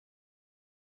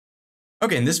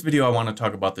Okay, in this video, I want to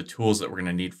talk about the tools that we're going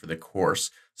to need for the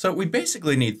course. So we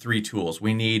basically need three tools.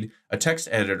 We need a text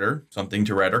editor, something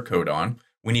to write our code on.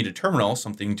 We need a terminal,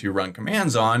 something to run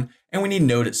commands on, and we need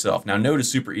Node itself. Now, Node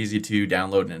is super easy to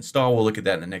download and install. We'll look at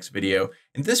that in the next video.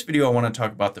 In this video, I want to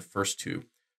talk about the first two.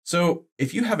 So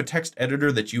if you have a text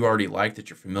editor that you already like, that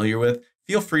you're familiar with,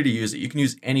 feel free to use it. You can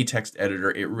use any text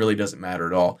editor. It really doesn't matter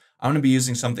at all. I'm going to be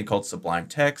using something called Sublime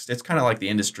Text. It's kind of like the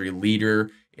industry leader.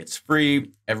 It's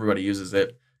free. Everybody uses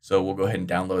it. So we'll go ahead and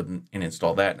download and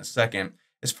install that in a second.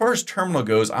 As far as terminal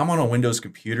goes, I'm on a Windows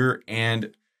computer,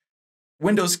 and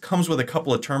Windows comes with a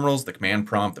couple of terminals, the command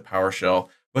prompt, the PowerShell,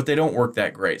 but they don't work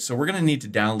that great. So we're going to need to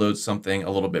download something a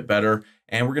little bit better,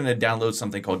 and we're going to download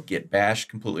something called Git Bash,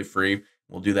 completely free.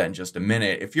 We'll do that in just a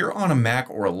minute. If you're on a Mac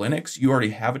or a Linux, you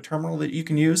already have a terminal that you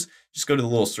can use. Just go to the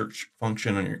little search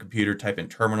function on your computer, type in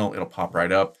terminal, it'll pop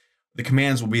right up. The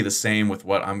commands will be the same with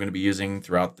what I'm going to be using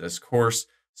throughout this course,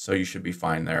 so you should be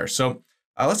fine there. So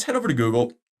let's head over to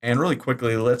Google, and really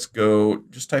quickly, let's go,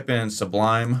 just type in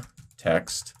Sublime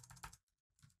Text.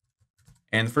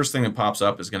 And the first thing that pops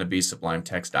up is going to be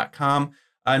sublimetext.com.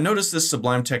 Notice this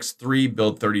Sublime Text 3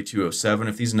 build 3207.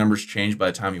 If these numbers change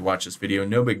by the time you watch this video,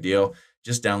 no big deal.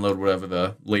 Just download whatever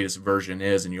the latest version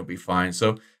is and you'll be fine.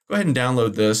 So go ahead and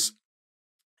download this,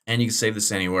 and you can save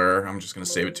this anywhere. I'm just going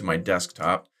to save it to my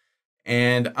desktop.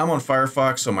 And I'm on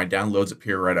Firefox, so my downloads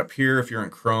appear right up here. If you're in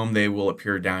Chrome, they will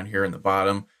appear down here in the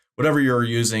bottom. Whatever you're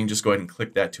using, just go ahead and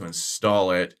click that to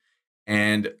install it.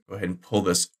 And go ahead and pull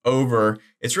this over.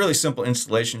 It's really simple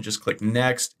installation. Just click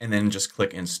next and then just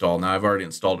click install. Now I've already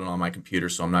installed it on my computer,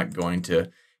 so I'm not going to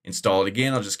install it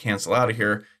again. I'll just cancel out of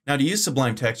here. Now to use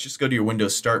Sublime Text, just go to your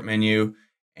Windows Start menu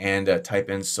and type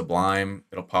in Sublime.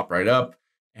 It'll pop right up,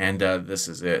 and this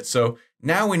is it. So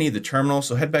now we need the terminal.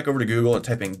 So head back over to Google and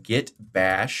type in Git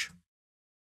Bash.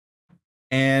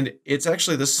 And it's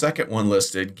actually the second one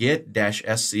listed,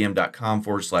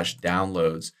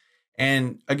 git-scm.com/downloads.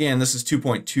 And again, this is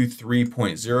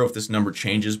 2.23.0. If this number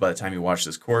changes by the time you watch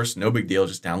this course, no big deal,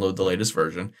 just download the latest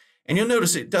version. And you'll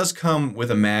notice it does come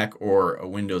with a Mac or a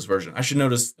Windows version. I should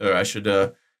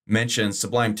mention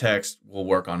Sublime Text will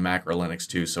work on Mac or Linux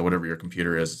too, so whatever your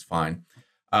computer is, it's fine.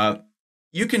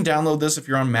 You can download this if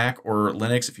you're on Mac or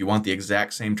Linux. If you want the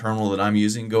exact same terminal that I'm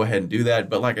using, go ahead and do that.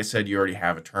 But like I said, you already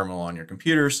have a terminal on your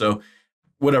computer, so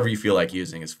whatever you feel like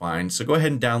using is fine. So go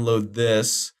ahead and download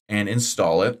this and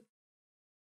install it.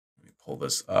 Pull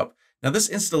this up. Now this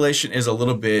installation is a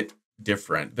little bit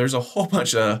different. There's a whole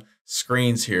bunch of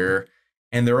screens here,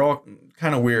 and they're all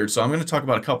kind of weird. So I'm going to talk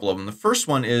about a couple of them. The first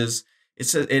one is,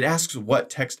 it asks what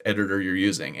text editor you're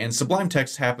using, and Sublime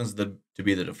Text happens to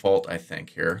be the default, I think,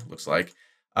 here, looks like.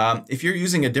 If you're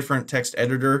using a different text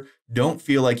editor, don't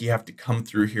feel like you have to come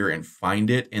through here and find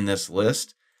it in this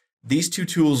list. These two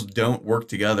tools don't work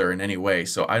together in any way,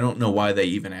 so I don't know why they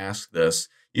even ask this.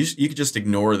 You could just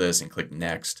ignore this and click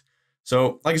next.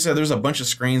 So like I said, there's a bunch of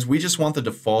screens. We just want the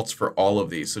defaults for all of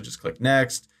these. So just click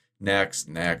next, next,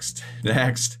 next,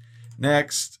 next,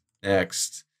 next,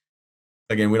 next.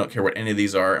 Again, we don't care what any of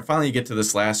these are. And finally, you get to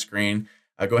this last screen.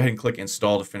 Go ahead and click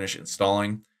install to finish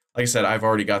installing. Like I said, I've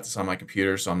already got this on my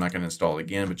computer, so I'm not going to install it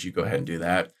again, but you go ahead and do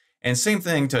that. And same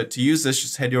thing, to use this,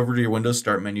 just head over to your Windows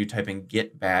Start menu, type in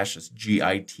Git Bash, that's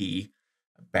G-I-T,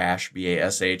 Bash,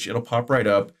 B-A-S-H. It'll pop right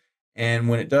up. And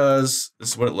when it does,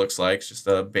 this is what it looks like. It's just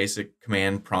a basic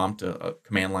command prompt, a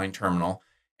command line terminal.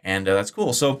 And that's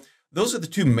cool. So those are the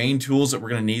two main tools that we're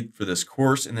going to need for this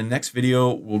course. In the next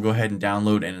video, we'll go ahead and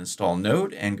download and install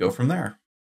Node and go from there.